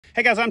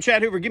Hey guys, I'm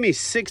Chad Hoover. Give me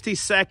 60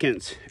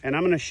 seconds and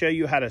I'm gonna show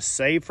you how to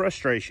save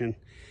frustration,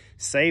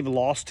 save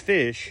lost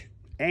fish,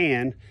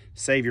 and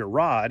save your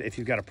rod if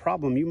you've got a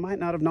problem you might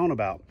not have known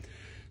about.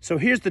 So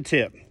here's the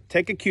tip.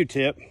 Take a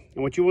Q-tip,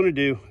 and what you wanna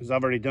do is,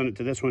 I've already done it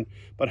to this one,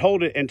 but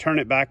hold it and turn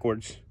it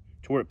backwards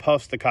to where it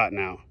puffs the cotton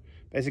out.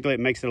 Basically, it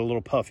makes it a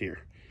little puffier.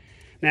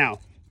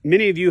 Now,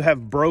 many of you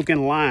have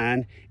broken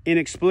line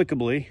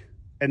inexplicably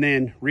and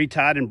then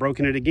retied and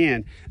broken it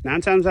again.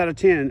 9 times out of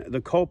 10, the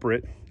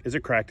culprit is a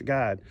cracked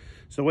guide.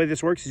 So the way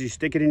this works is you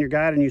stick it in your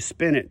guide and you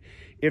spin it.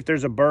 If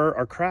there's a burr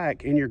or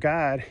crack in your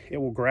guide, it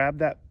will grab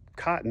that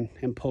cotton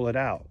and pull it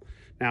out.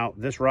 Now,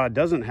 this rod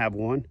doesn't have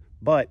one,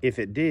 but if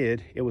it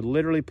did, it would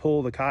literally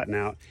pull the cotton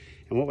out.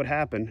 And what would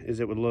happen is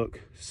it would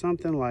look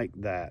something like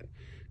that,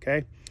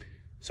 okay?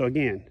 So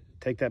again,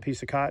 take that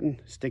piece of cotton,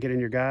 stick it in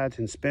your guides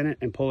and spin it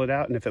and pull it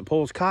out. And if it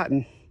pulls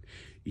cotton,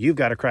 you've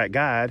got a cracked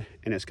guide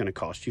and it's gonna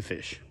cost you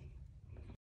fish.